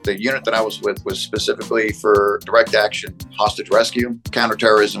The unit that I was with was specifically for direct action, hostage rescue,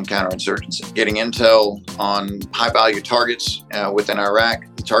 counterterrorism, counterinsurgency, getting intel on high-value targets within Iraq,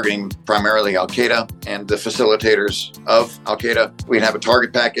 targeting primarily Al-Qaeda and the facilitators of Al-Qaeda. We'd have a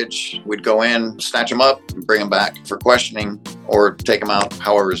target package. We'd go in, snatch them up, and bring them back for questioning or take them out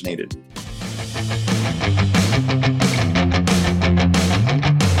however is needed.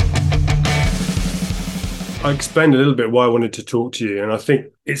 I explained a little bit why I wanted to talk to you, and I think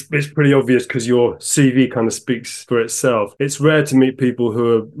it's pretty obvious because your CV kind of speaks for itself. It's rare to meet people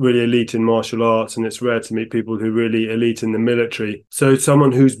who are really elite in martial arts, and it's rare to meet people who are really elite in the military. So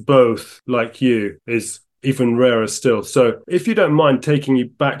someone who's both, like you, is even rarer still. So if you don't mind taking you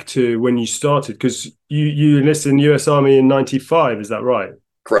back to when you started, because you enlisted in the US Army in 95, is that right?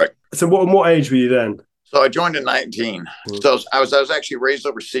 Correct. So what age were you then? So I joined in 19. So I was actually raised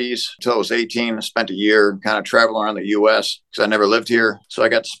overseas until I was 18. I spent a year kind of traveling around the U.S. because I never lived here. So I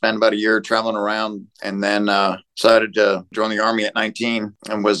got to spend about a year traveling around, and then decided to join the Army at 19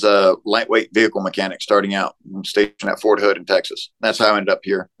 and was a lightweight vehicle mechanic starting out. I'm stationed at Fort Hood in Texas. That's how I ended up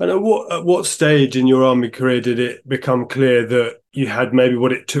here. And at what stage in your Army career did it become clear that you had maybe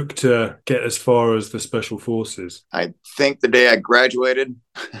what it took to get as far as the Special Forces? I think the day I graduated.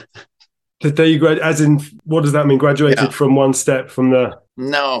 The day you graduated, as in, what does that mean? Graduated from one step from the...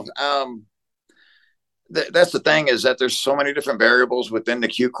 No. That's the thing, is that there's so many different variables within the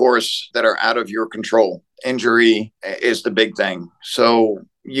Q course that are out of your control. Injury is the big thing. So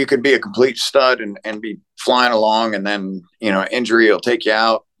you could be a complete stud and be flying along, and then, injury will take you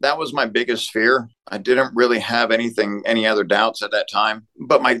out. That was my biggest fear. I didn't really have any other doubts at that time,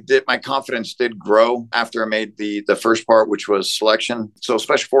 but my confidence did grow after I made the first part, which was selection. So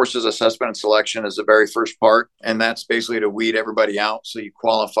Special Forces Assessment and Selection is the very first part, and that's basically to weed everybody out so you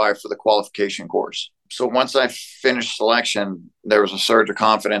qualify for the qualification course. So once I finished selection, there was a surge of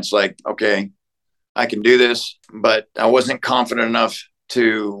confidence, like, okay, I can do this, but I wasn't confident enough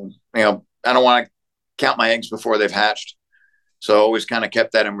to, I don't want to count my eggs before they've hatched. So I always kind of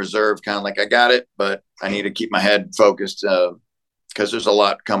kept that in reserve, kind of like, I got it, but I need to keep my head focused because there's a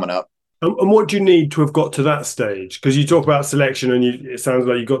lot coming up. And what do you need to have got to that stage? Because you talk about selection, and it sounds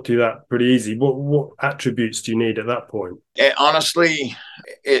like you got to that pretty easy. What attributes do you need at that point? Honestly,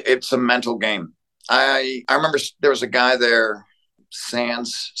 it's a mental game. I remember there was a guy there, Michael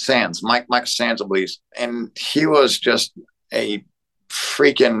Sands, I believe, and he was just a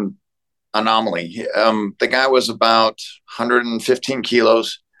freaking anomaly. The guy was about 115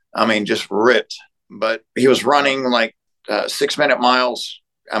 kilos. I mean, just ripped, but he was running like 6-minute miles.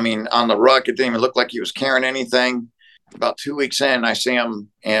 I mean, on the ruck, it didn't even look like he was carrying anything. About 2 weeks in, I see him,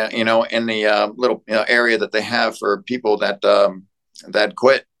 in the little area that they have for people that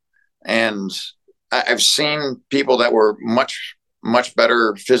quit. And I've seen people that were much, much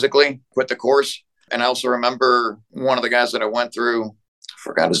better physically quit the course. And I also remember one of the guys that I went through,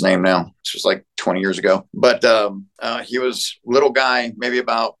 forgot his name now. This was like 20 years ago, but he was a little guy, maybe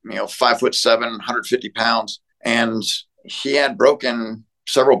about 5'7", 150 pounds, and he had broken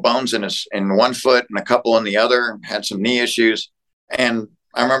several bones in one foot and a couple in the other. Had some knee issues, and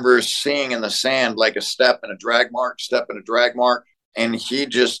I remember seeing in the sand like a step and a drag mark, and he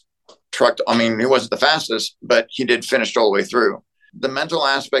just trucked. I mean, he wasn't the fastest, but he did finish all the way through. The mental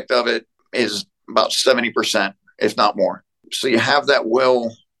aspect of it is about 70%, if not more. So you have that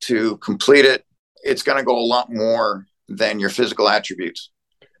will to complete it. It's going to go a lot more than your physical attributes.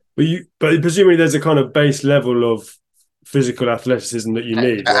 But presumably there's a kind of base level of physical athleticism that you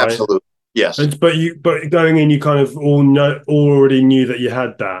need, right? Absolutely, yes. But going in, you kind of already knew that you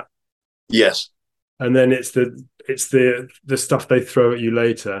had that. Yes. And then it's the stuff they throw at you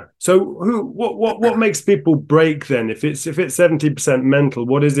later. So what makes people break then? If it's 70% mental,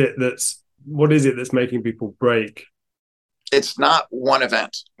 what is it that's making people break? It's not one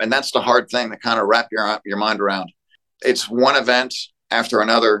event. And that's the hard thing to kind of wrap your mind around. It's one event after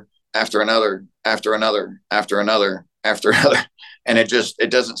another, after another, after another, after another, after another. And it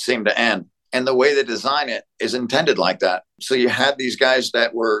doesn't seem to end. And the way they design it is intended like that. So you had these guys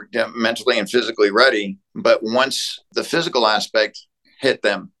that were mentally and physically ready, but once the physical aspect hit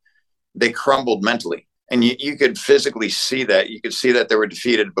them, they crumbled mentally. And you could physically see that. You could see that they were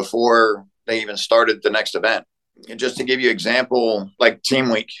defeated before they even started the next event. And just to give you an example, like team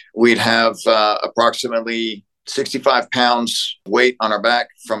week, we'd have approximately 65 pounds weight on our back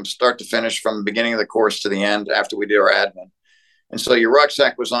from start to finish, from the beginning of the course to the end after we did our admin. And so your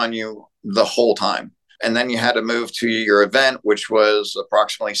rucksack was on you the whole time. And then you had to move to your event, which was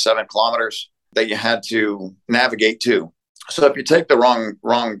approximately 7 kilometers that you had to navigate to. So if you take the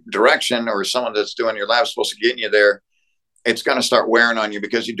wrong direction, or someone that's doing your lab is supposed to get you there, it's going to start wearing on you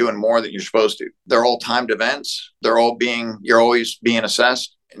because you're doing more than you're supposed to. They're all timed events. You're always being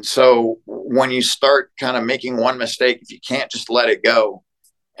assessed. And so when you start kind of making one mistake, if you can't just let it go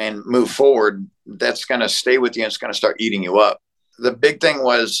and move forward, that's going to stay with you and it's going to start eating you up. The big thing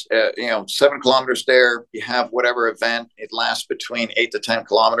was, 7 kilometers there, you have whatever event, it lasts between 8 to 10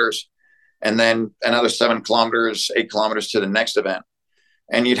 kilometers, and then another 7 kilometers, 8 kilometers to the next event.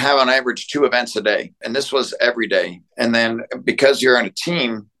 And you'd have on average 2 events a day. And this was every day. And then because you're in a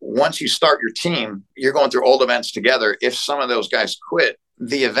team, once you start your team, you're going through all the events together. If some of those guys quit,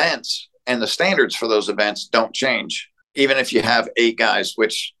 the events and the standards for those events don't change. Even if you have 8 guys,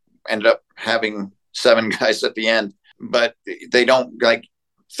 which ended up having 7 guys at the end, but they don't like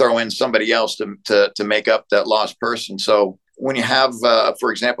throw in somebody else to make up that lost person. So when you have,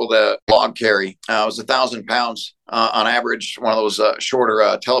 for example, the log carry, it was 1,000 pounds on average, one of those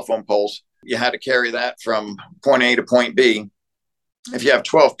shorter telephone poles. You had to carry that from point A to point B. If you have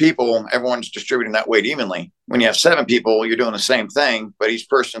 12 people, everyone's distributing that weight evenly. When you have 7 people, you're doing the same thing, but each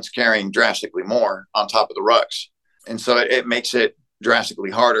person's carrying drastically more on top of the rucks. And so it makes it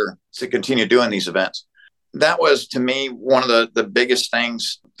drastically harder to continue doing these events. That was, to me, one of the biggest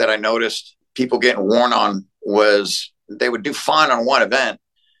things that I noticed people getting worn on was they would do fine on one event,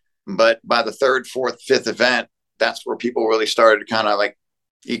 but by the 3rd, 4th, 5th event, that's where people really started to kind of like,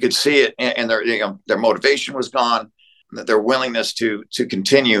 you could see it, and their motivation was gone, their willingness to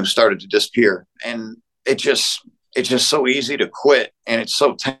continue started to disappear. And it's just so easy to quit. And it's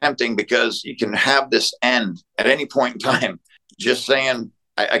so tempting because you can have this end at any point in time, just saying,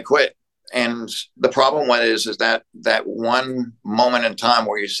 I quit. And the problem with it is that one moment in time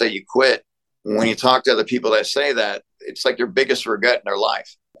where you say you quit, when you talk to other people that say that, it's like their biggest regret in their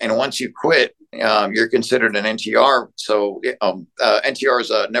life. And once you quit, you're considered an NTR. So NTR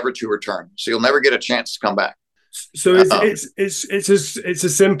is a never to return. So you'll never get a chance to come back. So it's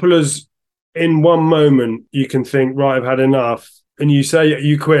as simple as in one moment you can think, right, I've had enough, and you say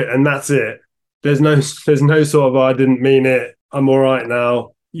you quit, and that's it. There's no sort of, I didn't mean it, I'm all right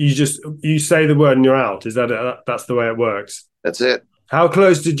now. You say the word and you're out. Is that it? That's the way it works? That's it. How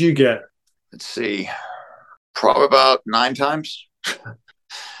close did you get? Let's see, probably about 9 times.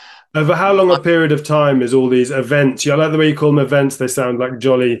 Over how long a period of time is all these events? I like the way you call them events. They sound like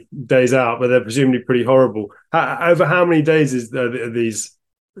jolly days out, but they're presumably pretty horrible. Over how many days is this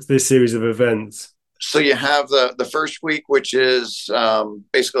series of events? So you have the first week, which is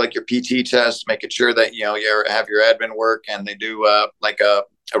basically like your PT test, making sure that you have your admin work, and they do like a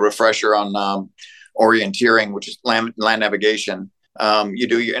refresher on orienteering, which is land navigation. You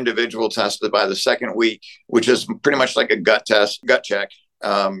do your individual test by the second week, which is pretty much like a gut check,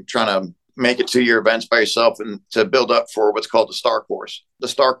 trying to make it to your events by yourself and to build up for what's called the STAR course. The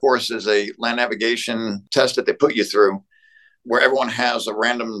STAR course is a land navigation test that they put you through, where everyone has a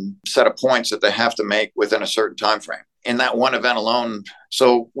random set of points that they have to make within a certain time frame. In that one event alone,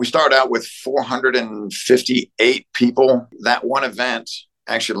 so we started out with 458 people. That one event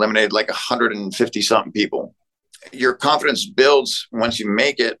actually eliminated like 150 something people. Your confidence builds once you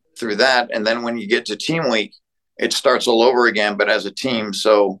make it through that. And then when you get to team week, it starts all over again, but as a team.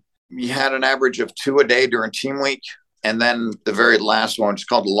 So you had an average of 2 a day during team week. And then the very last one, it's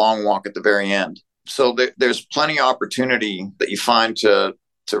called the long walk at the very end. So there's plenty of opportunity that you find to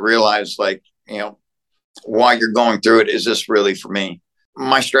realize, like, while you're going through it, is this really for me?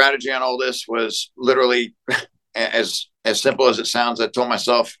 My strategy on all this was literally as simple as it sounds. I told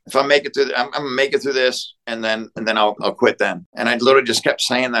myself, if I make it through, I'm going to make it through this, and then I'll quit then. And I literally just kept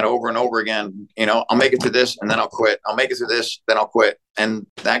saying that over and over again. I'll make it through this, and then I'll quit. I'll make it through this, then I'll quit. And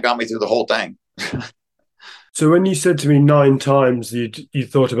that got me through the whole thing. So when you said to me 9 times you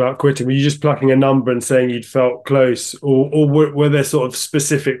thought about quitting, were you just plucking a number and saying you'd felt close, or were there sort of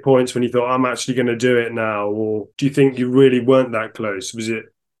specific points when you thought, I'm actually going to do it now? Or do you think you really weren't that close? Was it?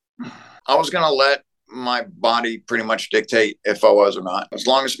 I was going to let my body pretty much dictate if I was or not. As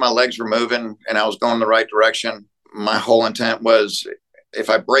long as my legs were moving and I was going the right direction, my whole intent was, if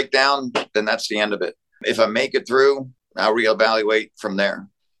I break down, then that's the end of it. If I make it through, I'll reevaluate from there.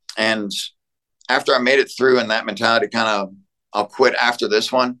 And after I made it through, and that mentality kind of, I'll quit after this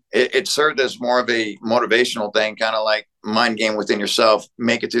one, it served as more of a motivational thing, kind of like mind game within yourself.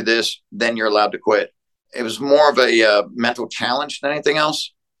 Make it through this, then you're allowed to quit. It was more of a mental challenge than anything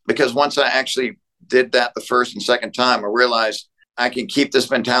else, because once I actually did that the first and second time, I realized I can keep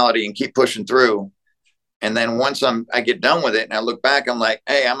this mentality and keep pushing through. And then once I get done with it and I look back, I'm like,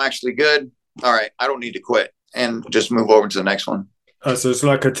 hey, I'm actually good. All right, I don't need to quit, and just move over to the next one. So it's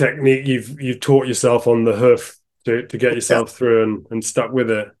like a technique you've taught yourself on the hoof to get yourself through and stuck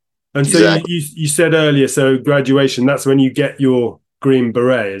with it. And so Exactly. you said earlier, so graduation, that's when you get your Green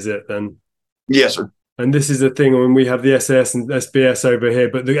Beret, is it then? Yes, sir. And this is the thing when we have the SAS and SBS over here,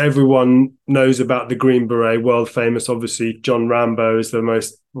 but everyone knows about the Green Beret, world famous. Obviously, John Rambo is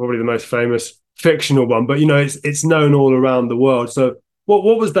probably the most famous fictional one, but it's known all around the world. So what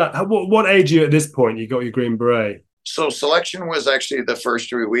was that? What age are you at this point? You got your Green Beret? So selection was actually the first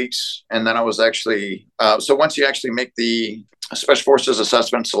 3 weeks, and then I was actually so once you actually make the Special Forces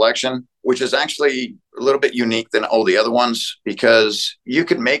Assessment Selection, which is actually a little bit unique than all the other ones because you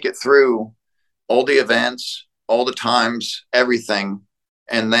can make it through all the events, all the times, everything,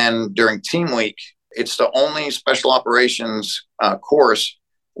 and then during team week, it's the only special operations course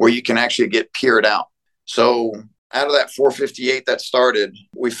where you can actually get peered out. So out of that 458 that started,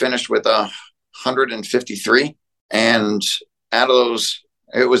 we finished with 153. And out of those,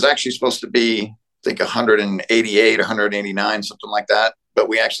 it was actually supposed to be, I think, 188, 189, something like that. But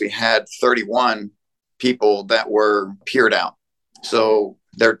we actually had 31 people that were peered out. So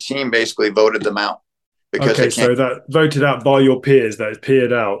their team basically voted them out. Because okay, so that voted out by your peers, that is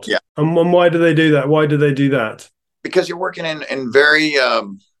peered out. Yeah. And why do they do that? Why do they do that? Because you're working in very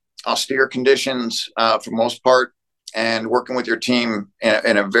austere conditions for most part and working with your team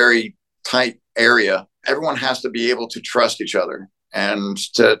in a very tight area. Everyone has to be able to trust each other and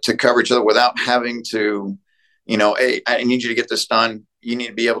to cover each other without having to, hey, I need you to get this done. You need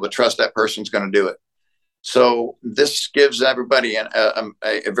to be able to trust that person's going to do it. So this gives everybody a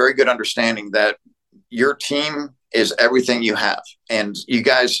very good understanding that your team is everything you have. And you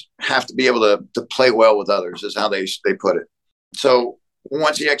guys have to be able to play well with others is how they put it. So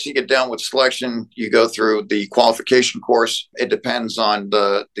once you actually get done with selection, you go through the qualification course. It depends on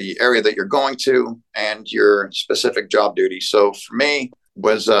the area that you're going to and your specific job duty. So for me,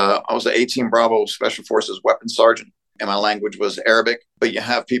 I was an 18 Bravo Special Forces Weapons Sergeant, and my language was Arabic. But you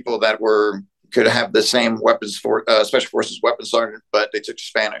have people that could have the same Special Forces Weapons Sergeant, but they took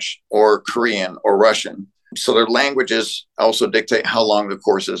Spanish or Korean or Russian. So their languages also dictate how long the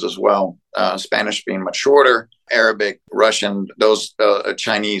course is as well. Spanish being much shorter, Arabic, Russian, those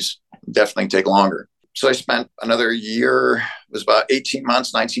Chinese definitely take longer. So I spent another year, it was about 18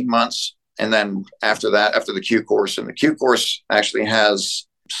 months, 19 months. And then after that, after the Q course, and the Q course actually has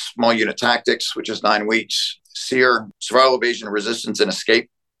small unit tactics, which is 9 weeks, SEER, survival, evasion, resistance, and escape,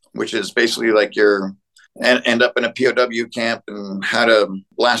 which is basically like end up in a POW camp and how to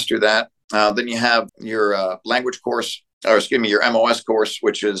blast through that. Then you have your language course, your MOS course,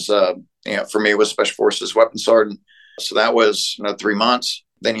 which is, for me, was Special Forces Weapons Sergeant. So that was 3 months.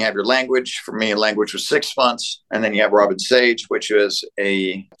 Then you have your language. For me, language was 6 months. And then you have Robin Sage, which is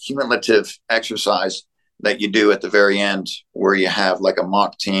a cumulative exercise that you do at the very end where you have like a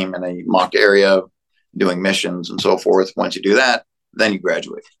mock team in a mock area doing missions and so forth. Once you do that, then you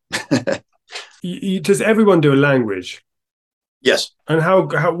graduate. Does everyone do a language? Yes. And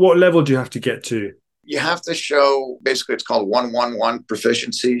what level do you have to get to? You have to show, basically it's called 111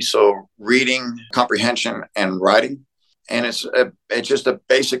 proficiency. So reading, comprehension, and writing. And it's just a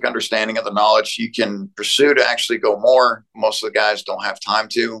basic understanding of the knowledge. You can pursue to actually go more. Most of the guys don't have time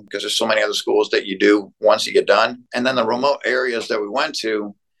to because there's so many other schools that you do once you get done. And then the remote areas that we went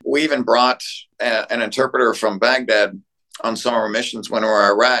to, we even brought an interpreter from Baghdad on some of our missions when we were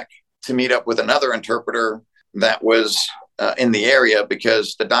in Iraq to meet up with another interpreter that was in the area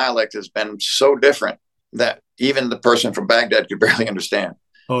because the dialect has been so different that even the person from Baghdad could barely understand.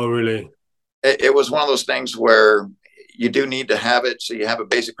 Oh, really? It was one of those things where you do need to have it so you have a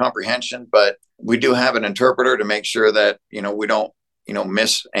basic comprehension, but we do have an interpreter to make sure that, we don't,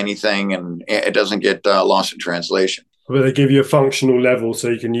 miss anything and it doesn't get lost in translation. But they give you a functional level so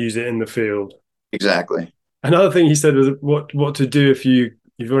you can use it in the field. Exactly. Another thing he said was what to do if you're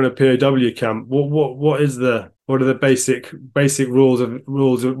in a POW camp. What are the basic rules of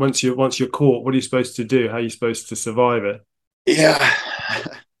once you're caught? What are you supposed to do? How are you supposed to survive it? Yeah.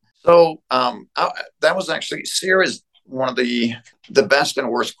 So that was actually SEER is one of the best and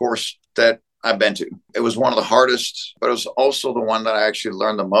worst course that I've been to. It was one of the hardest, but it was also the one that I actually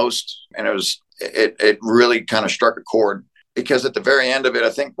learned the most, and it really kind of struck a chord. Because at the very end of it, I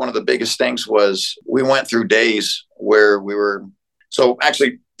think one of the biggest things was we went through days where so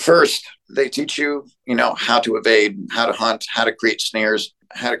actually first they teach you, how to evade, how to hunt, how to create snares,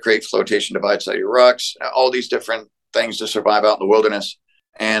 how to create flotation divides out of your rucks, all these different things to survive out in the wilderness.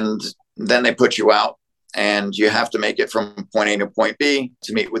 And then they put you out and you have to make it from point A to point B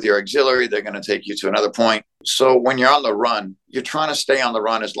to meet with your auxiliary. They're going to take you to another point. So when you're on the run, you're trying to stay on the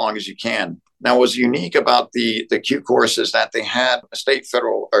run as long as you can. Now, what's unique about the Q course is that they had a state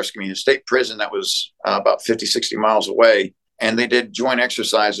prison that was about 50, 60 miles away. and they did joint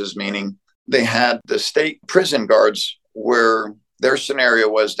exercises, meaning they had the state prison guards where their scenario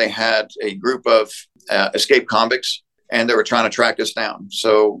was they had a group of escaped convicts and they were trying to track us down.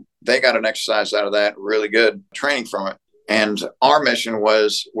 So they got an exercise out of that, really good training from it. And our mission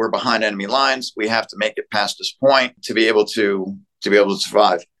was we're behind enemy lines. We have to make it past this point to be able to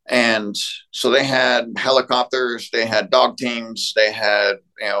survive. And so they had helicopters, they had dog teams, they had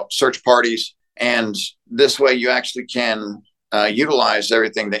search parties. And this way you actually can utilize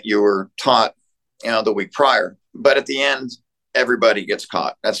everything that you were taught the week prior. But at the end, everybody gets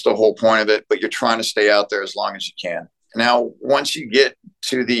caught. That's the whole point of it. But you're trying to stay out there as long as you can. Now, once you get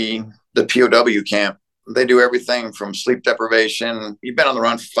to the POW camp, they do everything from sleep deprivation. You've been on the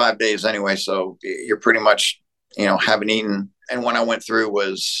run for 5 days anyway, so you're pretty much, haven't eaten. And when I went through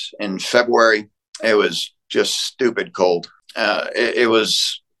was in February. It was just stupid cold. It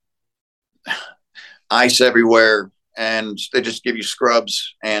was ice everywhere, and they just give you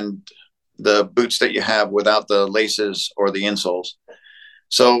scrubs and the boots that you have without the laces or the insoles.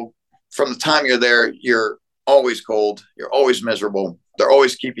 So from the time you're there, you're always cold. You're always miserable. They're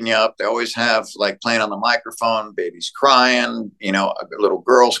always keeping you up. They always have playing on the microphone, babies crying, a little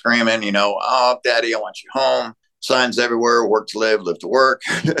girl screaming, oh, daddy, I want you home. Signs everywhere, work to live to work.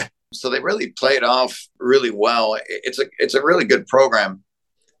 So they really play it off really well. It's a really good program.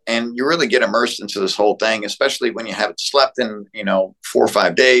 And you really get immersed into this whole thing, especially when you haven't slept in, 4 or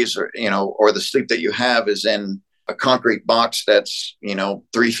 5 days or the sleep that you have is in a concrete box that's,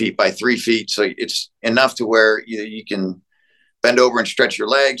 3 feet by 3 feet. So it's enough to where you can bend over and stretch your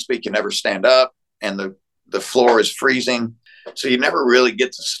legs, but you can never stand up. And the floor is freezing. So you never really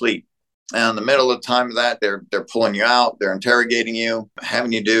get to sleep. And in the middle of the time of that, they're pulling you out, they're interrogating you,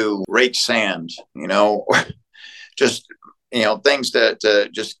 having you do rake sand, just, things to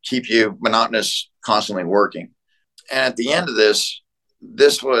just keep you monotonous, constantly working. And at the end of this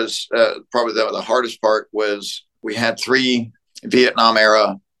was probably the hardest part was we had 3 Vietnam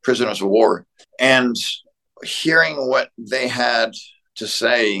era prisoners of war. And hearing what they had to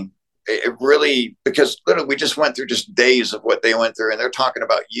say, it really, because literally we just went through just days of what they went through, and they're talking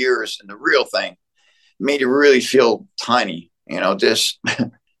about years, and the real thing made you really feel tiny, just,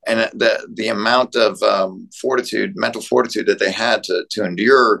 and the amount of fortitude, mental fortitude that they had to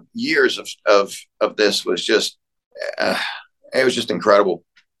endure years of this was just, it was just incredible.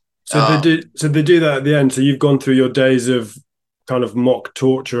 So they do that at the end. So you've gone through your days of kind of mock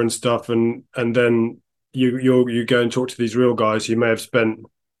torture and stuff, and then you go and talk to these real guys who may have spent,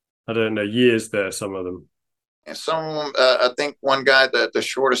 I don't know, years there, some of them. And some of them, I think one guy that the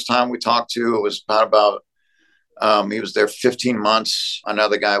shortest time we talked to was about he was there 15 months.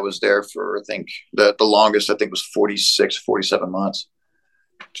 Another guy was there for, I think the longest, I think was 46, 47 months.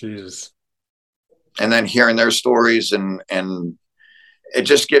 Jesus. And then hearing their stories and it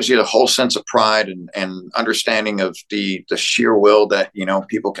just gives you the whole sense of pride and understanding of the sheer will that,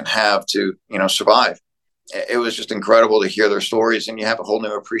 people can have to, survive. It was just incredible to hear their stories, and you have a whole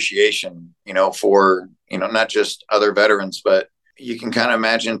new appreciation, for, not just other veterans, but you can kind of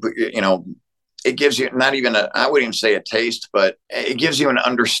imagine, it gives you not even I wouldn't even say a taste, but it gives you an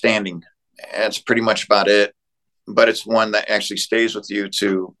understanding. That's pretty much about it. But it's one that actually stays with you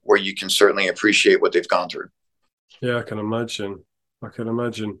to where you can certainly appreciate what they've gone through. Yeah, I can imagine.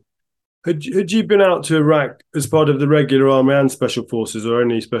 Had you been out to Iraq as part of the regular army and special forces, or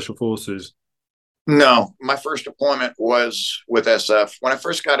only special forces? No, my first deployment was with SF. When I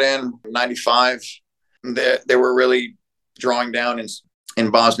first got in 95, they were really drawing down in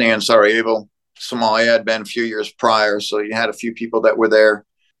Bosnia and Sarajevo. Somalia had been a few years prior, so you had a few people that were there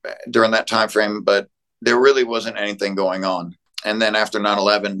during that time frame, but there really wasn't anything going on. And then after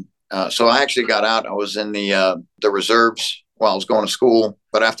 9/11, so I actually got out. I was in the reserves while I was going to school,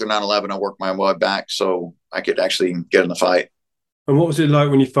 but after 9/11, I worked my way back so I could actually get in the fight. And what was it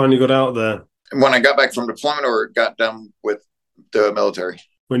like when you finally got out there? When I got back from deployment or got done with the military?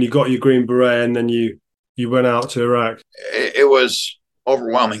 When you got your Green Beret and then you went out to Iraq? It was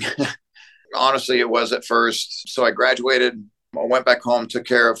overwhelming. Honestly, it was at first. So I graduated. I went back home, took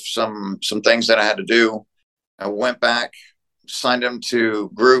care of some things that I had to do. I went back, signed into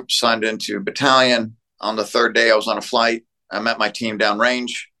group, signed into battalion. On the 3rd day, I was on a flight. I met my team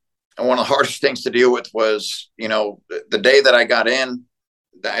downrange. And one of the hardest things to deal with was, the day that I got in,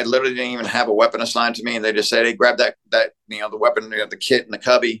 I literally didn't even have a weapon assigned to me. And they just said, hey, grab that the weapon, the kit in the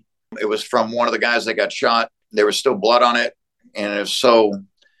cubby. It was from one of the guys that got shot. There was still blood on it. And it was so,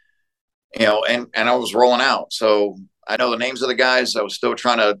 and I was rolling out. So I know the names of the guys. I was still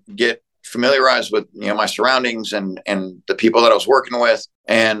trying to get familiarized with, my surroundings and the people that I was working with,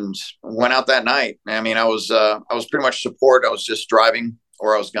 and went out that night. I mean, I was pretty much support. I was just driving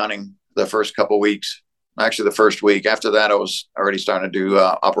or I was gunning the first couple of weeks. Actually, the first week. After that, I was already starting to do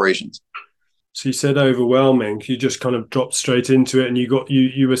operations. So you said overwhelming. You just kind of dropped straight into it, and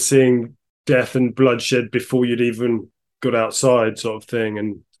you were seeing death and bloodshed before you'd even got outside, sort of thing.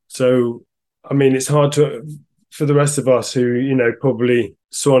 And so, I mean, it's hard for the rest of us who, probably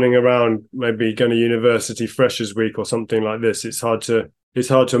swanning around, maybe going to university freshers week or something like this. It's hard to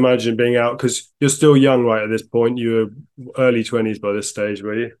imagine being out, because you're still young, right? At this point, you were early 20s by this stage,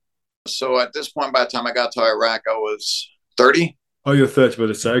 were you? So at this point, by the time I got to Iraq, I was 30. Oh, you're 30 by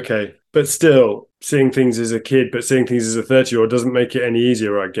this stage. Okay. But still, seeing things as a kid, but seeing things as a 30-year-old doesn't make it any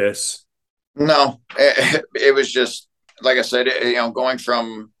easier, I guess. No, it was just, like I said, going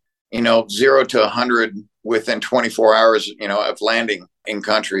from, 0 to 100 within 24 hours, of landing in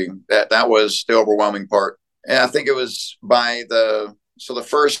country, that was the overwhelming part. And I think it was the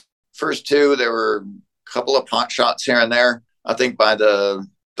first two, there were a couple of pot shots here and there. I think by the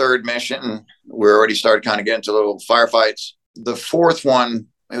third mission, we already started kind of getting to little firefights. The fourth one,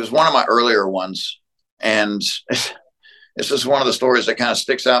 it was one of my earlier ones. And it's just one of the stories that kind of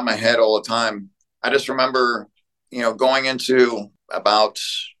sticks out in my head all the time. I just remember, going into about,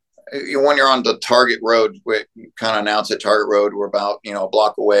 when you're on the target road, we kind of announce it, target road, we're about, a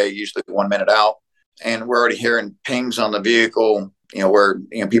block away, usually 1 minute out. And we're already hearing pings on the vehicle, where,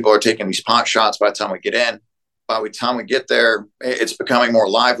 people are taking these pot shots by the time we get in. By the time we get there, it's becoming more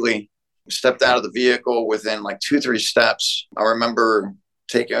lively. We stepped out of the vehicle within like 2-3 steps. I remember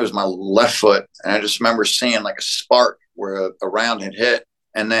it was my left foot, and I just remember seeing like a spark where a round had hit.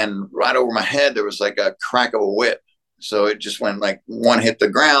 And then right over my head, there was like a crack of a whip. So it just went like one hit the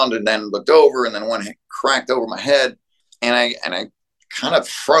ground and then looked over, and then one hit, cracked over my head. And I kind of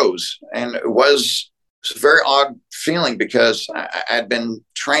froze. And it was a very odd feeling, because I'd been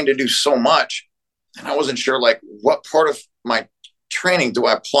trained to do so much. And I wasn't sure, like, what part of my training do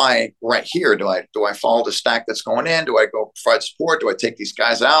I apply right here? Do I follow the stack that's going in? Do I go provide support? Do I take these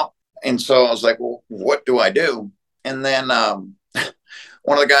guys out? And so I was like, well, what do I do? And then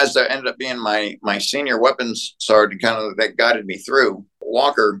one of the guys that ended up being my senior weapons sergeant, kind of that guided me through,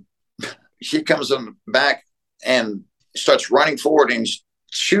 Walker, he comes in the back and starts running forward and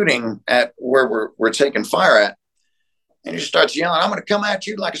shooting at where we're taking fire at. And he starts yelling, "I'm going to come at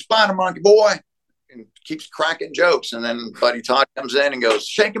you like a spider monkey, boy." And keeps cracking jokes. And then Buddy Todd comes in and goes,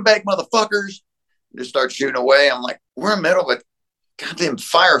 "Shake and bake, motherfuckers." And just starts shooting away. I'm like, we're in the middle of a goddamn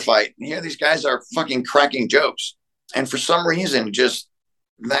firefight, and here these guys are fucking cracking jokes. And for some reason, just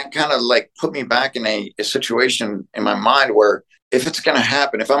that kind of like put me back in a situation in my mind where, if it's going to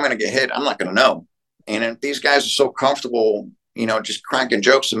happen, if I'm going to get hit, I'm not going to know. And if these guys are so comfortable, just cracking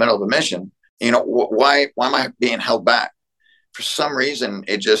jokes in the middle of a mission, why am I being held back? For some reason,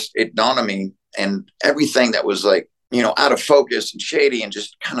 it dawned on me. And everything that was like, out of focus and shady and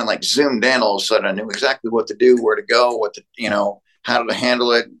just kind of like zoomed in, all of a sudden I knew exactly what to do, where to go, how to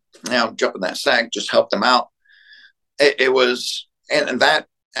handle it, jump in that sack, just help them out. It was, and that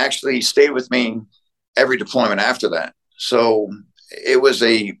actually stayed with me every deployment after that. So it was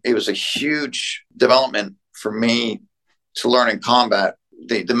a huge development for me to learn in combat,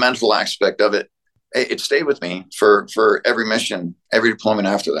 the mental aspect of it. It stayed with me for every mission, every deployment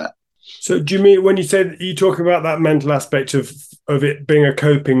after that. So do you mean, when you said, you talk about that mental aspect of it being a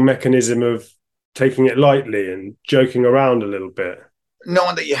coping mechanism, of taking it lightly and joking around a little bit?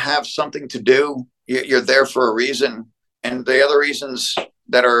 Knowing that you have something to do, you're there for a reason. And the other reasons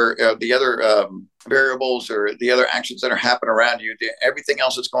that are the other variables or the other actions that are happening around you, everything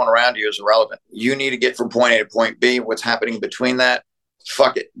else that's going around you is irrelevant. You need to get from point A to point B. What's happening between that,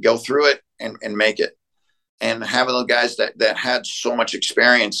 fuck it, go through it and make it. And having the guys that had so much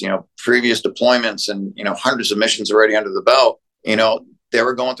experience, previous deployments and, hundreds of missions already under the belt, they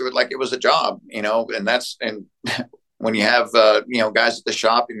were going through it like it was a job, and when you have, guys at the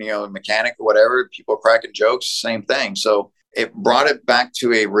shop and, mechanic or whatever, people are cracking jokes, same thing. So it brought it back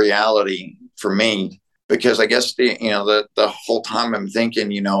to a reality for me, because I guess the whole time I'm thinking,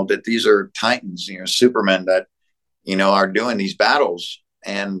 that these are titans, supermen that, are doing these battles,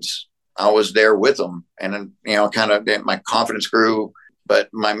 and I was there with them, and kind of my confidence grew, but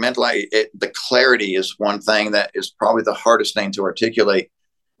my mental, the clarity is one thing that is probably the hardest thing to articulate.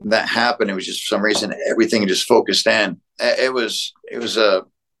 That happened. It was just, for some reason, everything just focused in. It was a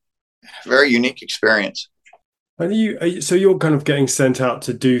very unique experience. And so you're kind of getting sent out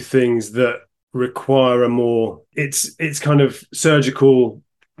to do things that require it's kind of surgical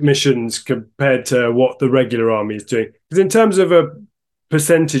missions compared to what the regular army is doing. Because in terms of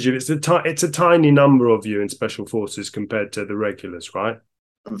percentage of it's a tiny number of you in special forces compared to the regulars, right?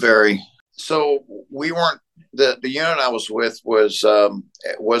 Very. So we weren't the unit I was with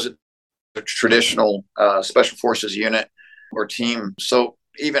wasn't a traditional special forces unit or team. So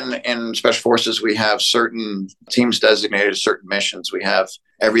even in special forces, we have certain teams designated certain missions. We have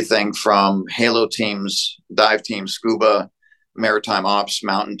everything from Halo teams, dive teams, scuba, maritime ops,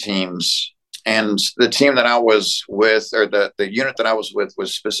 mountain teams. And the team that I was with, or the unit that I was with,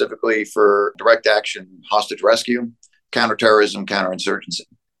 was specifically for direct action hostage rescue, counterterrorism, counterinsurgency.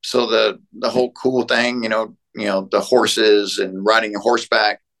 So the whole cool thing, the horses and riding a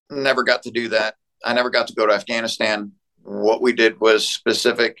horseback, never got to do that. I never got to go to Afghanistan. What we did was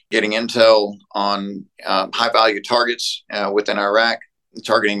specific getting intel on high value targets within Iraq,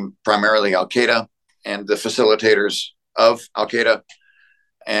 targeting primarily Al Qaeda and the facilitators of Al Qaeda.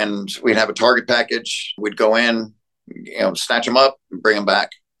 And we'd have a target package. We'd go in, snatch them up and bring them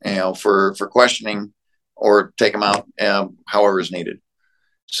back, for questioning or take them out, however is needed.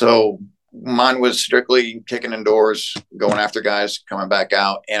 So mine was strictly kicking indoors, going after guys, coming back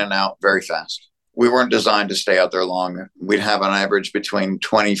out, in and out very fast. We weren't designed to stay out there long. We'd have on average between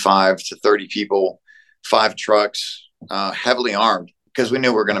 25 to 30 people, 5 trucks, heavily armed, because we knew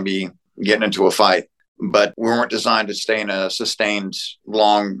we were going to be getting into a fight. But we weren't designed to stay in a sustained,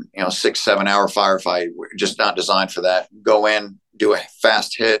 long, 6-7 hour firefight. We're just not designed for that. Go in, do a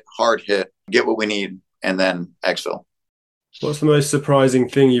fast hit, hard hit, get what we need, and then exfil. What's the most surprising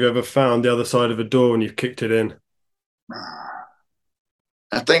thing you've ever found the other side of a door when you've kicked it in?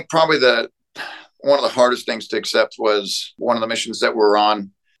 I think probably one of the hardest things to accept was one of the missions that we were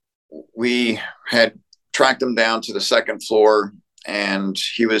on. We had tracked him down to the second floor, and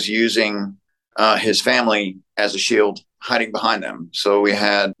he was using his family as a shield, hiding behind them. So we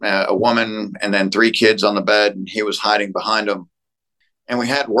had a woman and then 3 kids on the bed, and he was hiding behind them. And we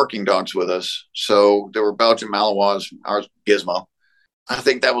had working dogs with us. So there were Belgian Malinois, ours Gizmo. I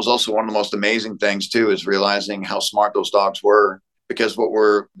think that was also one of the most amazing things too, is realizing how smart those dogs were. Because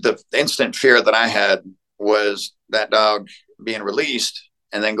the instant fear that I had was that dog being released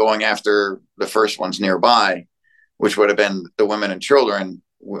and then going after the first ones nearby, which would have been the women and children.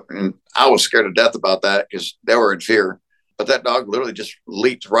 And I was scared to death about that because they were in fear. But that dog literally just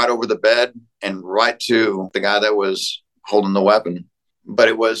leaped right over the bed and right to the guy that was holding the weapon. But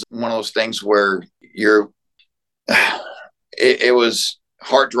it was one of those things where it was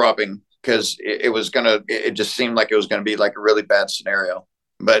heart dropping, because it just seemed like it was going to be like a really bad scenario.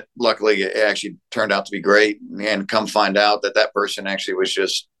 But luckily, it actually turned out to be great. And come find out that person actually was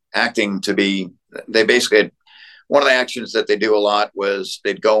just acting to be, they basically had, one of the actions that they do a lot was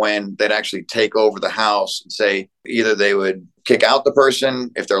they'd go in, they'd actually take over the house and say, either they would kick out the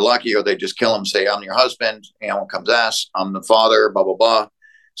person if they're lucky, or they just kill them, say, I'm your husband, one comes ask, I'm the father, blah, blah, blah.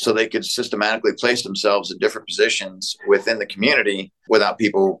 So they could systematically place themselves in different positions within the community without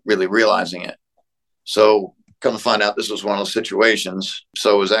people really realizing it. So come to find out, this was one of those situations.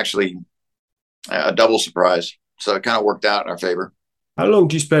 So it was actually a double surprise. So it kind of worked out in our favor. How long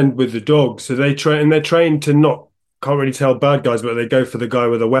do you spend with the dogs? So they're trained to not, can't really tell bad guys, but they go for the guy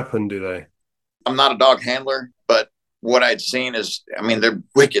with a weapon, do they? I'm not a dog handler, but what I'd seen is, they're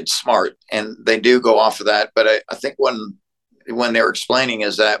wicked smart, and they do go off of that. But I think when they were explaining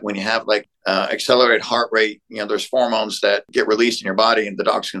is that when you have accelerated heart rate, there's hormones that get released in your body and the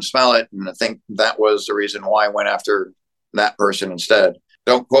dogs can smell it. And I think that was the reason why I went after that person instead.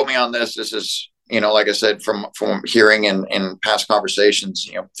 Don't quote me on this. This is, like I said, from hearing in past conversations,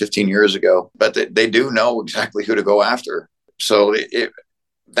 15 years ago, but they do know exactly who to go after. So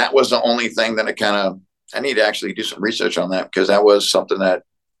that was the only thing that I need to actually do some research on that, because that was something that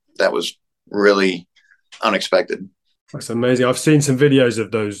was really unexpected. That's amazing. I've seen some videos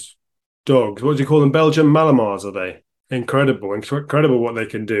of those dogs. What do you call them? Belgian Malinois, are they? Incredible what they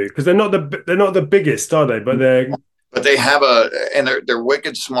can do. Because they're not the biggest, are they? But they have and they're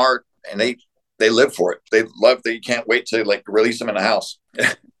wicked smart, and they live for it. They love that. You can't wait to release them in the house.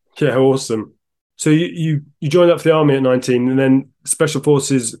 Yeah, awesome. So you joined up for the army at 19, and then special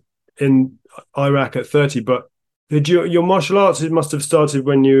forces in Iraq at 30. But your martial arts, it must have started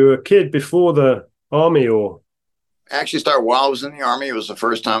when you were a kid, before the army, or? Actually started while I was in the army. It was the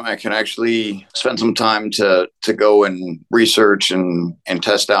first time I could actually spend some time to go and research and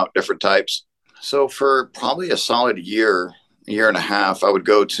test out different types. So for probably a solid year and a half,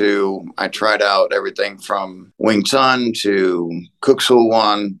 I tried out everything from Wing Chun to Kuk Sool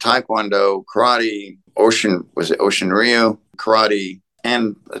Won, Taekwondo, karate, Ocean Ryu, karate.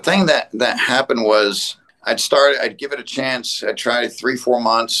 And the thing that happened was I'd give it a chance. I tried 3-4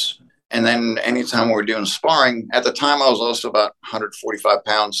 months. And then anytime we were doing sparring, at the time I was also about 145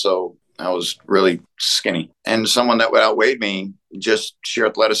 pounds. So I was really skinny. And someone that would outweigh me, just sheer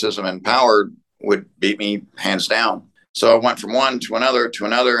athleticism and power, would beat me hands down. So I went from one to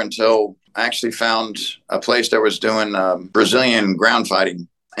another until I actually found a place that was doing Brazilian ground fighting.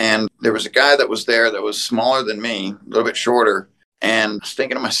 And there was a guy that was there that was smaller than me, a little bit shorter. And I was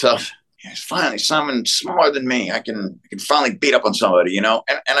thinking to myself, finally someone smaller than me. I can finally beat up on somebody, you know?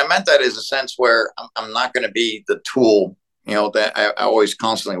 And I meant that as a sense where I'm not going to be the tool, you know, that I always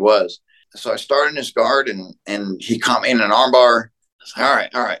constantly was. So I started in his guard and he caught me in an armbar. I was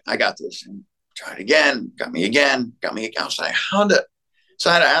like, all right, I got this. And tried again, got me again. I was like, so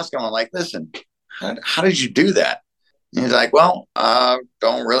I had to ask him, I'm like, listen, how did you do that? And he's like, well,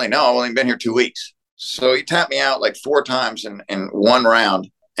 don't really know. I've only been here 2 weeks. So he tapped me out like 4 times in one round,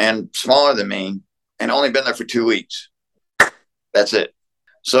 and smaller than me, and only been there for 2 weeks. That's it.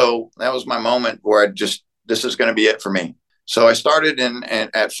 So that was my moment where this is going to be it for me. So I started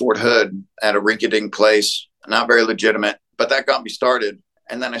at Fort Hood at a rinky-dink place, not very legitimate, but that got me started.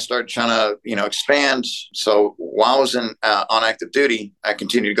 And then I started trying to, expand. So while I was on active duty, I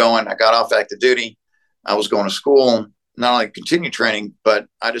continued going. I got off active duty. I was going to school, not only continue training, but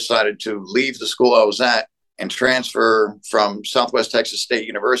I decided to leave the school I was at and transfer from Southwest Texas State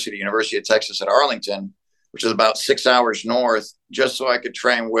University, University of Texas at Arlington, which is about 6 hours north, just so I could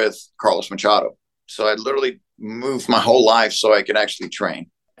train with Carlos Machado. So I literally moved my whole life so I could actually train.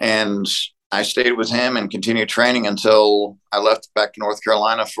 And I stayed with him and continued training until I left back to North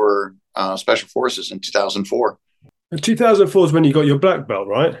Carolina for Special Forces in 2004. And 2004 is when you got your black belt,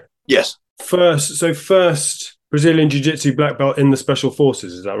 right? Yes. First Brazilian Jiu-Jitsu black belt in the Special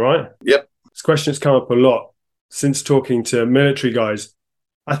Forces, is that right? Yep. This question's come up a lot since talking to military guys.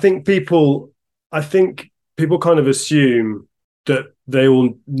 I think people kind of assume that they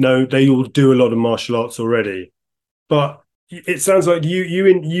all do a lot of martial arts already, but it sounds like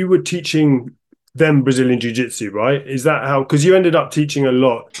you were teaching them Brazilian Jiu-Jitsu, right? Is that how? Because you ended up teaching a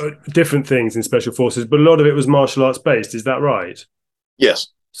lot of different things in Special Forces, but a lot of it was martial arts based. Is that right? Yes.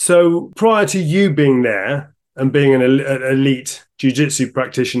 So prior to you being there and being an elite Jiu-Jitsu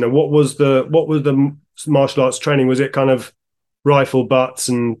practitioner, what was the martial arts training? Was it kind of rifle butts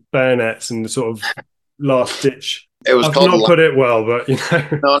and bayonets and sort of last ditch? It was I've not put it well, but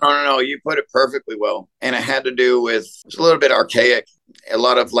No. You put it perfectly well. And it had to do with, it's a little bit archaic, a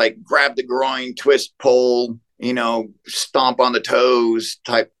lot of like grab the groin, twist, pull, stomp on the toes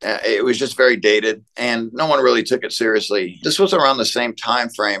type. It was just very dated and no one really took it seriously. This was around the same time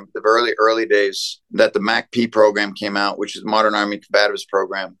frame, the very early days that the MACP program came out, which is Modern Army Combatives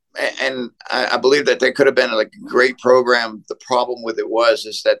program. And I believe that there could have been like a great program. The problem with it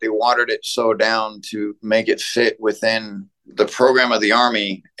is that they watered it so down to make it fit within the program of the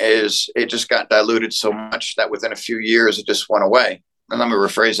Army. It just got diluted so much that within a few years it just went away. And let me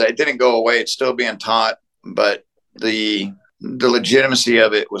rephrase that. It didn't go away. It's still being taught, but the legitimacy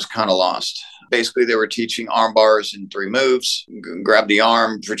of it was kind of lost. Basically, they were teaching arm bars in 3 moves: grab the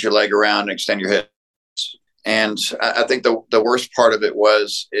arm, put your leg around, and extend your hips. And I think the worst part of it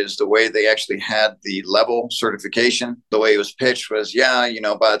is the way they actually had the level certification. The way it was pitched was, by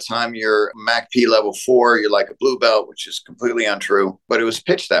the time you're MACP level 4, you're like a blue belt, which is completely untrue. But it was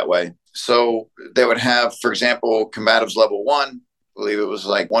pitched that way. So they would have, for example, combatives level 1. I believe it was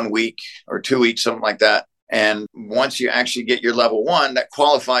like 1 week or 2 weeks, something like that. And once you actually get your level 1, that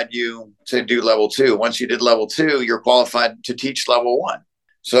qualified you to do level 2. Once you did level 2, you're qualified to teach level 1.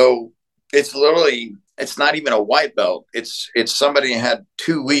 So it's not even a white belt. It's somebody who had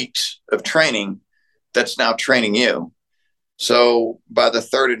 2 weeks of training that's now training you. So by the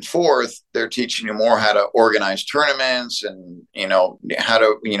 3rd and 4th, they're teaching you more how to organize tournaments and, how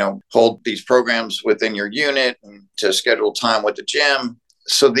to, hold these programs within your unit and to schedule time with the gym.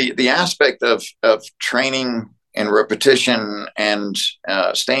 So the aspect of training and repetition and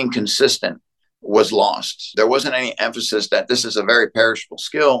staying consistent was lost. There wasn't any emphasis that this is a very perishable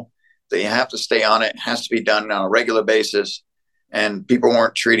skill, that you have to stay on it. It has to be done on a regular basis, and people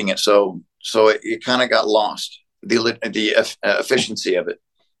weren't treating it. So it kind of got lost, the efficiency of it.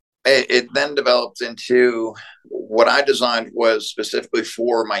 It then developed into what I designed was specifically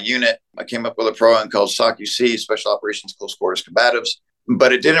for my unit. I came up with a program called SOCUC, Special Operations Close Quarters Combatives,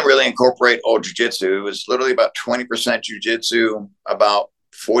 but it didn't really incorporate all jiu-jitsu. It was literally about 20% jiu-jitsu, about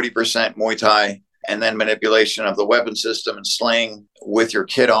 40% Muay Thai, and then manipulation of the weapon system and sling with your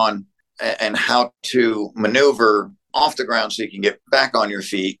kit on, and how to maneuver off the ground so you can get back on your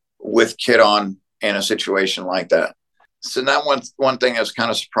feet with kit on in a situation like that. So that one thing is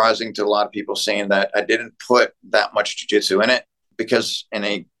kind of surprising to a lot of people, saying that I didn't put that much jiu-jitsu in it, because in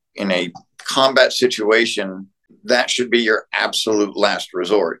a a combat situation, that should be your absolute last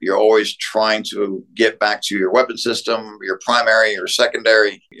resort. You're always trying to get back to your weapon system, your primary, your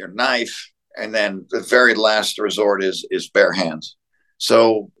secondary, your knife, and then the very last resort is bare hands.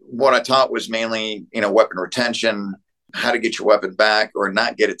 So what I taught was mainly, weapon retention, how to get your weapon back or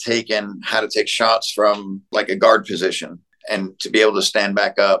not get it taken, how to take shots from like a guard position and to be able to stand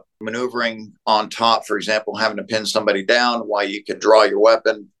back up, maneuvering on top, for example, having to pin somebody down while you can draw your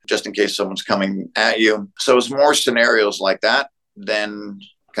weapon just in case someone's coming at you. So it's more scenarios like that than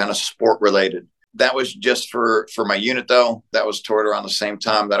kind of sport related. That was just for my unit, though. That was toward around the same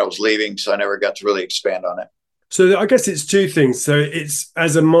time that I was leaving, so I never got to really expand on it. So I guess it's two things. So it's,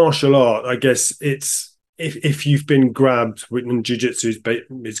 as a martial art, I guess it's, if you've been grabbed, in jiu-jitsu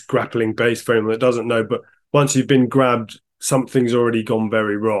it's grappling based for anyone that doesn't know, but once you've been grabbed, something's already gone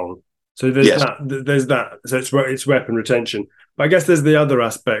very wrong. So there's that. So it's weapon retention. But I guess there's the other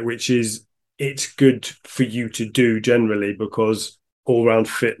aspect, which is it's good for you to do generally because all-round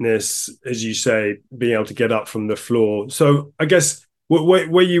fitness, as you say, being able to get up from the floor. So I guess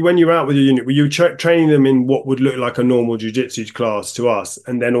were you, when you're out with your unit, were you training them in what would look like a normal jiu-jitsu class to us,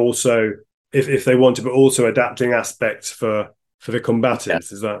 and then also if they wanted, but also adapting aspects for the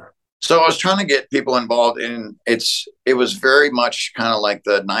combatants? Is that? So I was trying to get people involved in it was very much kind of like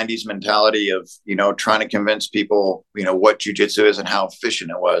the 90s mentality of, trying to convince people, what jujitsu is and how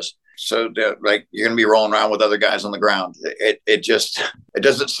efficient it was. So like you're going to be rolling around with other guys on the ground. It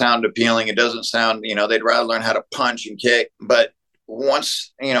doesn't sound appealing. It doesn't sound, they'd rather learn how to punch and kick. But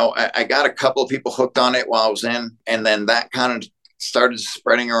once, I got a couple of people hooked on it while I was in, and then that kind of started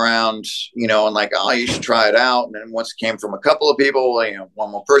spreading around, and like, oh, you should try it out. And then once it came from a couple of people, one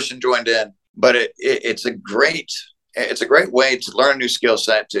more person joined in. But it's a great way to learn a new skill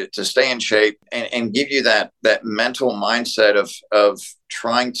set, to stay in shape and give you that mental mindset of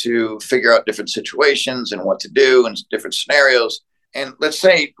trying to figure out different situations and what to do in different scenarios. And let's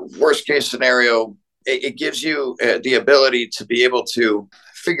say worst case scenario, it gives you the ability to be able to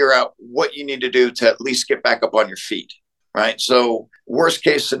figure out what you need to do to at least get back up on your feet. Right. So worst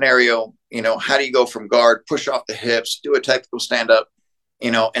case scenario, how do you go from guard, push off the hips, do a technical stand up,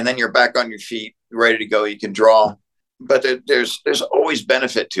 and then you're back on your feet, ready to go. You can draw, but there's always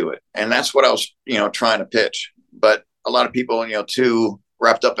benefit to it. And that's what I was, trying to pitch. But a lot of people, too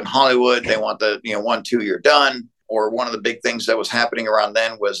wrapped up in Hollywood, they want the, 1, 2, you're done. Or one of the big things that was happening around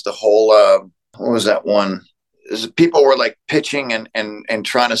then was the whole, what was that one? People were like pitching and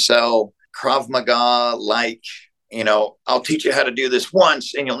trying to sell Krav Maga, like, I'll teach you how to do this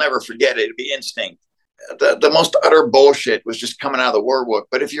once and you'll never forget it. It'll be instinct. The most utter bullshit was just coming out of the word book.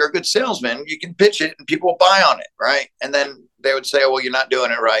 But if you're a good salesman, you can pitch it and people will buy on it, right? And then they would say, oh, well, you're not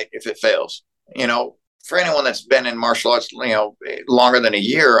doing it right if it fails. For anyone that's been in martial arts, longer than a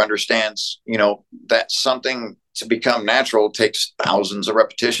year understands, that something to become natural takes thousands of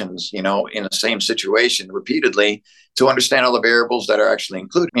repetitions, in the same situation repeatedly to understand all the variables that are actually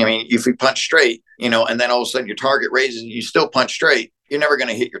included. I mean, if you punch straight, and then all of a sudden your target raises and you still punch straight, you're never going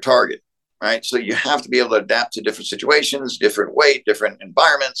to hit your target, right? So you have to be able to adapt to different situations, different weight, different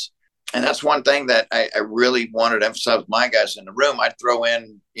environments. And that's one thing that I really wanted to emphasize with my guys in the room. I'd throw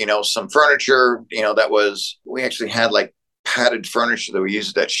in, some furniture, we actually had like padded furniture that we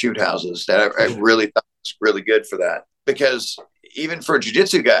used at shoot houses that I really thought was really good for that. Because even for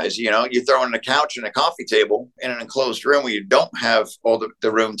jiu-jitsu guys, you throw in a couch and a coffee table in an enclosed room where you don't have all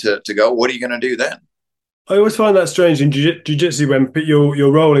the room to go. What are you going to do then? I always find that strange in jiu-jitsu when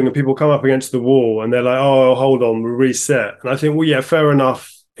you're rolling and people come up against the wall and they're like, oh, hold on, we'll reset. And I think, well, yeah, fair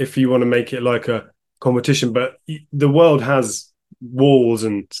enough if you want to make it like a competition, but the world has walls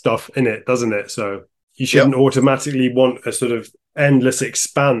and stuff in it, doesn't it? So you shouldn't automatically want a sort of endless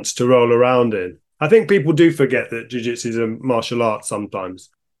expanse to roll around in. I think people do forget that jiu-jitsu is a martial art sometimes.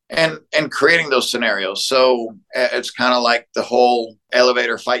 And creating those scenarios. So it's kind of like the whole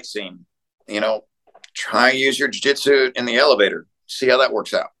elevator fight scene. Try and use your jiu-jitsu in the elevator. See how that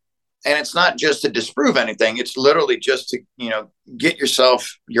works out. And it's not just to disprove anything. It's literally just to, get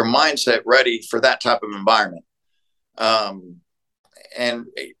your mindset ready for that type of environment. And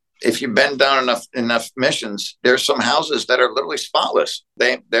if you've been down enough missions, there's some houses that are literally spotless.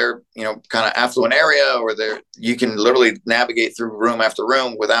 They're kind of affluent area, or you can literally navigate through room after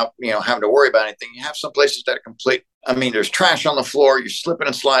room without having to worry about anything. You have some places that are complete. I mean, there's trash on the floor. You're slipping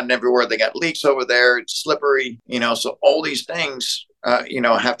and sliding everywhere. They got leaks over there. It's slippery. So all these things have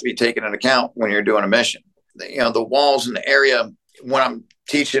to be taken into account when you're doing a mission. The walls in the area. When I'm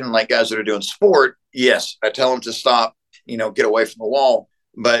teaching like guys that are doing sport, yes, I tell them to stop. Get away from the wall.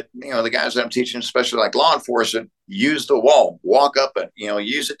 But, the guys that I'm teaching, especially like law enforcement, use the wall, walk up it,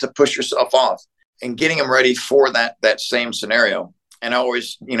 use it to push yourself off, and getting them ready for that same scenario. And I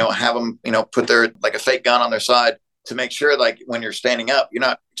always, have them, put their like a fake gun on their side to make sure, like when you're standing up, you're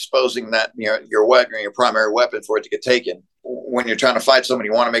not exposing that, your weapon, your primary weapon, for it to get taken. When you're trying to fight somebody,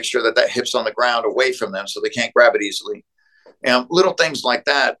 you want to make sure that hip's on the ground away from them so they can't grab it easily. Little things like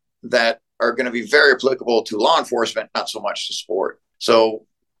that are going to be very applicable to law enforcement, not so much to sport. So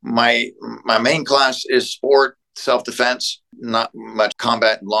my main class is sport, self-defense, not much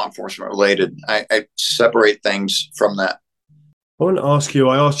combat and law enforcement related. I separate things from that. I want to ask you,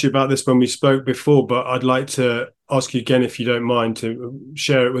 I asked you about this when we spoke before, but I'd like to ask you again, if you don't mind, to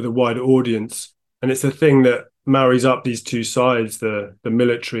share it with a wider audience. And it's a thing that marries up these two sides, the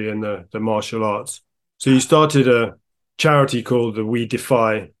military and the martial arts. So you started a charity called the We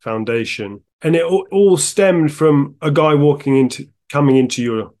Defy Foundation, and it all stemmed from a guy coming into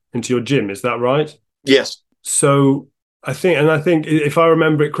your gym. Is that right? Yes. So I think if I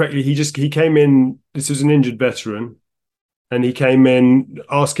remember it correctly, he came in, this was an injured veteran, and he came in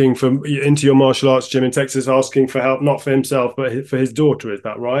asking into your martial arts gym in Texas, asking for help, not for himself, but for his daughter. Is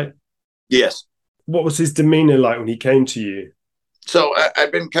that right? Yes. What was his demeanor like when he came to you? So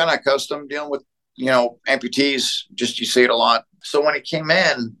I've been kind of accustomed dealing with, amputees. Just, you see it a lot. So when he came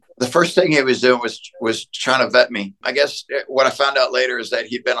in, the first thing he was doing was trying to vet me. I guess what I found out later is that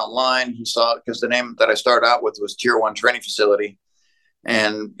he'd been online. He saw it because the name that I started out with was Tier 1 Training Facility.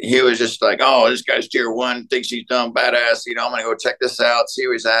 And he was just like, oh, this guy's Tier 1, thinks he's dumb, badass. I'm going to go check this out, see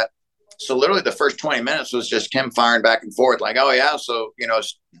where he's at. So literally the first 20 minutes was just him firing back and forth. Like, oh, yeah. So, you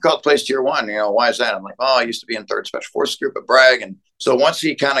call the place Tier 1. Why is that? I'm like, oh, I used to be in 3rd Special Forces Group at Bragg. And so once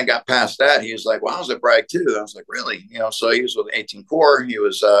he kind of got past that, he was like, well, I was at Bragg too. I was like, really? So he was with 18 Corps. He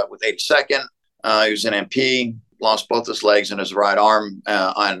was with 82nd. He was in MP, lost both his legs and his right arm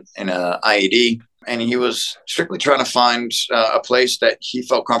in an IED. And he was strictly trying to find a place that he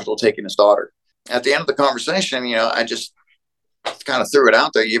felt comfortable taking his daughter. At the end of the conversation, I just kind of threw it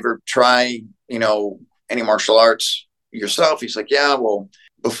out there. You ever try, any martial arts yourself? He's like, yeah, well,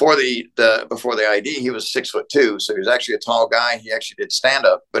 before the ID, he was 6'2". So he was actually a tall guy. He actually did stand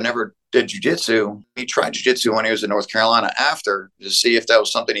up, but never did jujitsu. He tried jujitsu when he was in North Carolina after, to see if that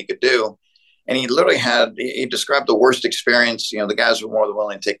was something he could do. And he literally he described the worst experience. The guys were more than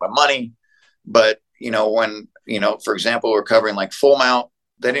willing to take my money. But, when, for example, we're covering like full mount,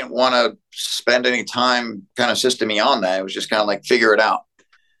 they didn't want to spend any time kind of assisting me on that. It was just kind of like, figure it out.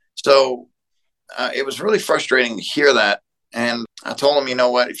 So it was really frustrating to hear that. And I told him, you know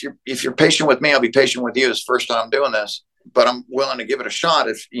what, if you're patient with me, I'll be patient with you. It's the first time I'm doing this, but I'm willing to give it a shot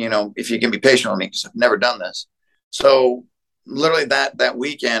if you can be patient with me, because I've never done this. So literally that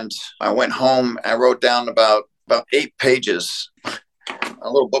weekend, I went home, I wrote down about 8 pages, a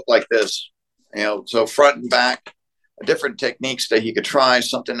little book like this, so front and back, different techniques that he could try,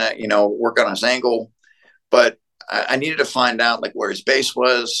 something that, work on his angle. But I needed to find out like where his base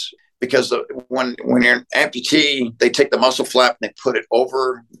was, because when you're an amputee, they take the muscle flap and they put it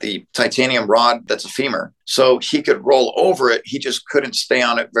over the titanium rod that's a femur. So he could roll over it. He just couldn't stay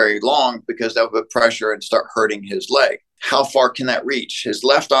on it very long because that would put pressure and start hurting his leg. How far can that reach? His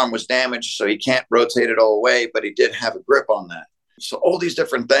left arm was damaged, so he can't rotate it all the way, but he did have a grip on that. So all these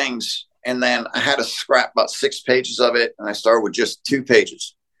different things. And then I had to scrap about 6 pages of it, and I started with just 2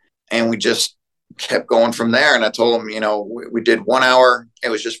 pages. And we just kept going from there. And I told him, we did 1 hour. It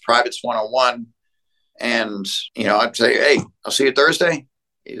was just privates 1-on-1. And, I'd say, hey, I'll see you Thursday.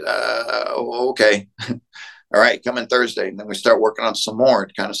 Okay. All right, come in Thursday. And then we start working on some more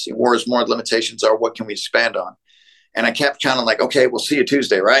to kind of see where more limitations are. What can we expand on? And I kept kind of like, okay, we'll see you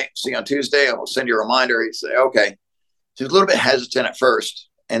Tuesday, right? See you on Tuesday. I will send you a reminder. He'd say, okay. So he was a little bit hesitant at first.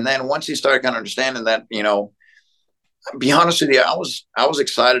 And then once he started kind of understanding that, be honest with you, I was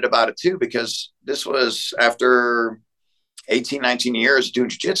excited about it too, because this was after 18, 19 years doing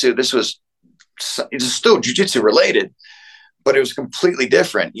jiu-jitsu. It's still jiu-jitsu related, but it was completely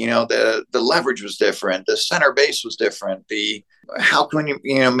different. The leverage was different. The center base was different. How can you,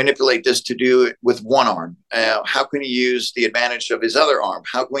 manipulate this to do it with one arm? How can you use the advantage of his other arm?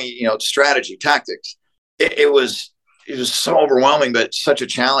 How can we, strategy, tactics? It was so overwhelming, but such a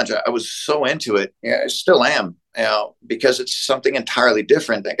challenge. I was so into it. Yeah, I still am, because it's something entirely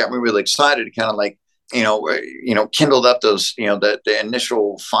different that got me really excited. Kind of like, kindled up those, the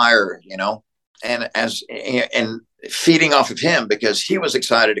initial fire, and feeding off of him, because he was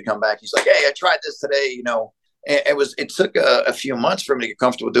excited to come back. He's like, hey, I tried this today. It took a few months for him to get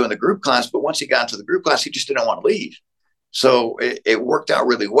comfortable doing the group class, but once he got into the group class, he just didn't want to leave. So it worked out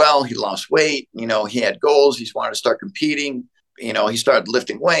really well. He lost weight. He had goals. He wanted to start competing. He started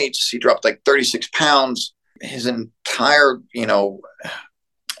lifting weights. He dropped like 36 pounds. his entire, the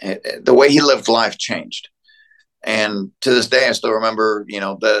way he lived life changed. And to this day, I still remember,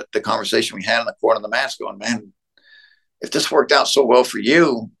 the conversation we had in the corner of the mats going, man, if this worked out so well for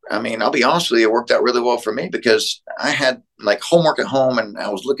you, I mean, I'll be honest with you, it worked out really well for me because I had like homework at home and I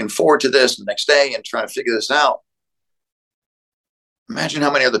was looking forward to this the next day and trying to figure this out. Imagine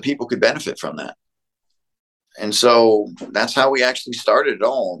how many other people could benefit from that. And so that's how we actually started it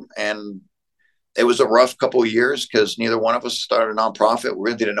all. And it was a rough couple of years because neither one of us started a nonprofit. We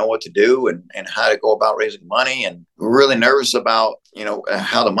really didn't know what to do and how to go about raising money. And we were really nervous about,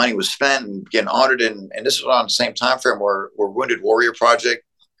 how the money was spent and getting audited. And this was on the same time frame where Wounded Warrior Project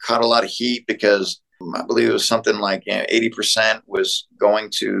caught a lot of heat because I believe it was something like 80% was going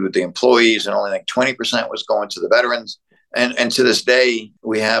to the employees and only like 20% was going to the veterans. And to this day,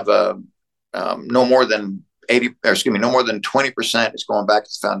 we have no more than 20% is going back to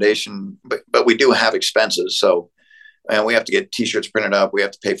the foundation, but we do have expenses. So, and we have to get t-shirts printed up. We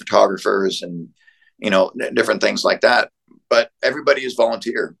have to pay photographers and, different things like that. But everybody is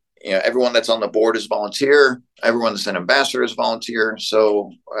volunteer. Everyone that's on the board is volunteer. Everyone that's an ambassador is volunteer.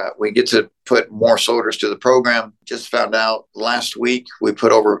 So we get to put more soldiers to the program. Just found out last week, we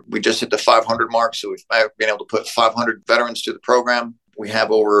just hit the 500 mark. So we've been able to put 500 veterans to the program. We have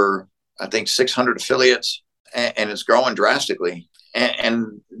over, I think, 600 affiliates. And it's growing drastically.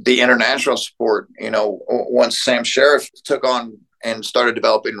 And the international support, once Sam Sheriff took on and started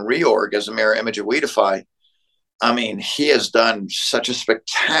developing Reorg as a mirror image of WeDefy, I mean, he has done such a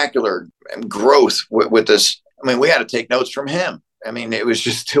spectacular growth with this. I mean, we had to take notes from him. I mean, it was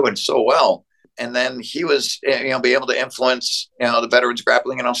just doing so well. And then he was, be able to influence, the veterans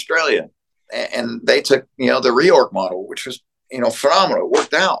grappling in Australia. And they took, the Reorg model, which was, phenomenal. It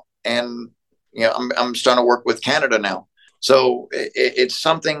worked out. And I'm starting to work with Canada now. So it's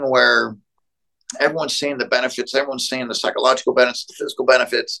something where everyone's seeing the benefits, everyone's seeing the psychological benefits, the physical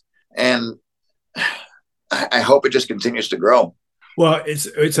benefits, and I hope it just continues to grow. Well,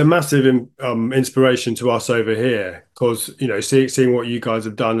 it's a massive inspiration to us over here because, seeing what you guys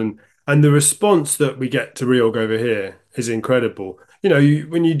have done and the response that we get to Reorg over here is incredible.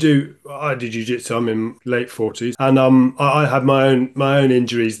 When you do, I did jiu-jitsu, I'm in late 40s, and I had my own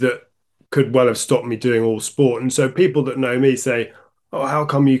injuries that could well have stopped me doing all sport. And so people that know me say, oh, how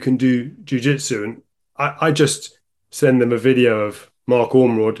come you can do jiu-jitsu? And I just send them a video of Mark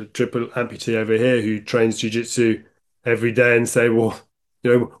Ormerod, a triple amputee over here who trains jiu-jitsu every day, and say, well,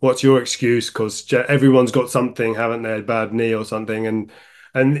 what's your excuse? Because everyone's got something, haven't they? A bad knee or something. And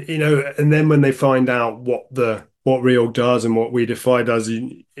then when they find out what Reorg does and what WeDefy does,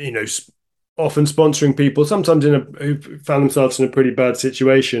 often sponsoring people, sometimes who found themselves in a pretty bad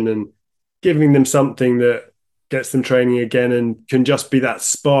situation and giving them something that gets them training again and can just be that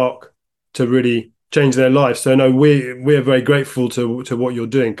spark to really change their life. So no, we're very grateful to what you're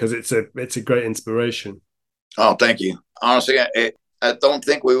doing because it's a great inspiration. Oh, thank you. Honestly, I don't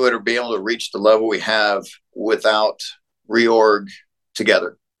think we would be able to reach the level we have without Reorg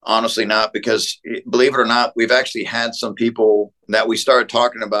together. Honestly, not, because believe it or not, we've actually had some people that we started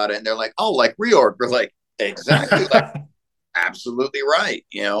talking about it and they're like, oh, like Reorg. We're like, exactly. Like, absolutely right.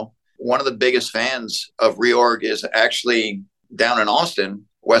 One of the biggest fans of Reorg is actually down in Austin,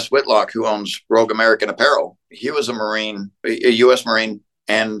 Wes Whitlock, who owns Rogue American Apparel. He was a Marine, a U.S. Marine,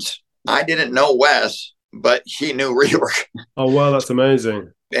 and I didn't know Wes, but he knew Reorg. Oh, wow, that's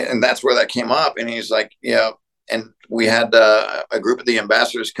amazing. And that's where that came up. And he's like, and we had a group of the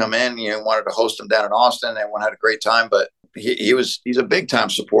ambassadors come in, wanted to host him down in Austin. Everyone had a great time, but he's a big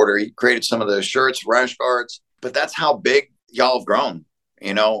time supporter. He created some of the shirts, rash guards, but that's how big y'all have grown.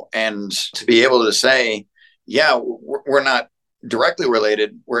 And to be able to say, yeah, we're not directly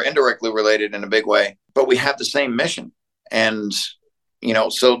related, we're indirectly related in a big way, but we have the same mission. And,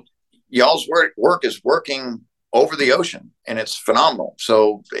 so y'all's work is working over the ocean and it's phenomenal.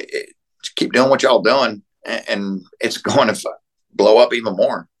 So keep doing what y'all doing and it's going to blow up even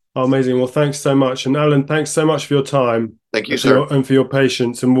more. Oh, amazing. Well, thanks so much. And Alan, thanks so much for your time. Thank you, sir. And for your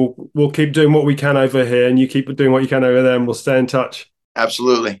patience. And we'll keep doing what we can over here and you keep doing what you can over there and we'll stay in touch.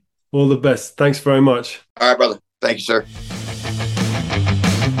 Absolutely. All the best. Thanks very much. All right, brother. Thank you, sir.